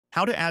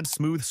How to add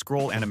smooth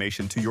scroll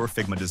animation to your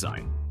Figma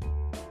design.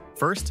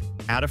 First,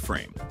 add a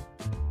frame.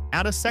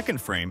 Add a second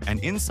frame and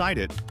inside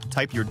it,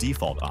 type your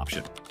default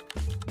option.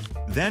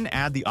 Then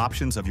add the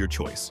options of your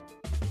choice.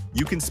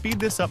 You can speed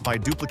this up by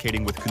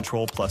duplicating with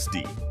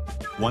Ctrl+D.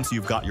 Once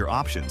you've got your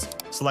options,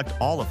 select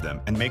all of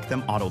them and make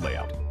them auto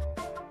layout.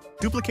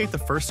 Duplicate the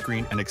first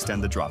screen and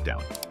extend the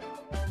dropdown.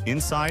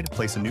 Inside,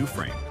 place a new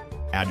frame.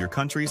 Add your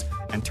countries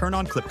and turn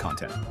on clip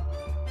content.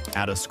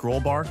 Add a scroll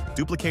bar,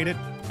 duplicate it,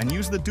 and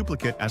use the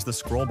duplicate as the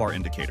scroll bar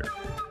indicator.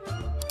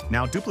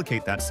 Now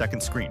duplicate that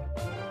second screen.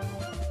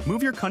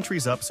 Move your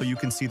countries up so you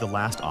can see the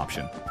last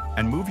option,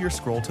 and move your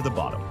scroll to the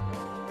bottom.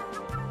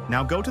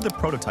 Now go to the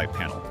prototype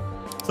panel.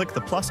 Click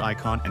the plus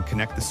icon and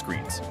connect the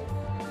screens.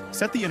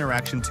 Set the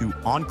interaction to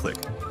on-click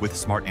with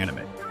Smart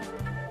Animate.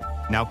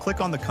 Now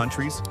click on the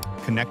countries,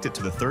 connect it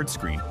to the third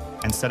screen,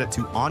 and set it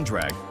to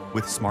on-drag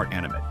with Smart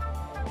Animate.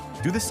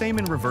 Do the same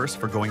in reverse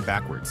for going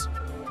backwards.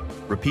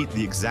 Repeat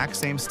the exact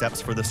same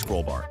steps for the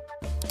scroll bar.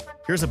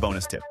 Here's a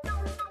bonus tip.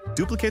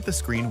 Duplicate the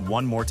screen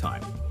one more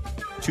time.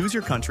 Choose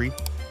your country,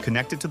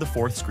 connect it to the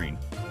fourth screen,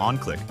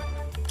 on-click,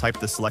 type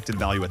the selected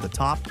value at the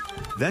top,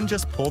 then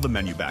just pull the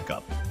menu back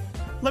up.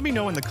 Let me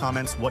know in the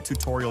comments what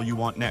tutorial you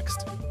want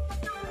next.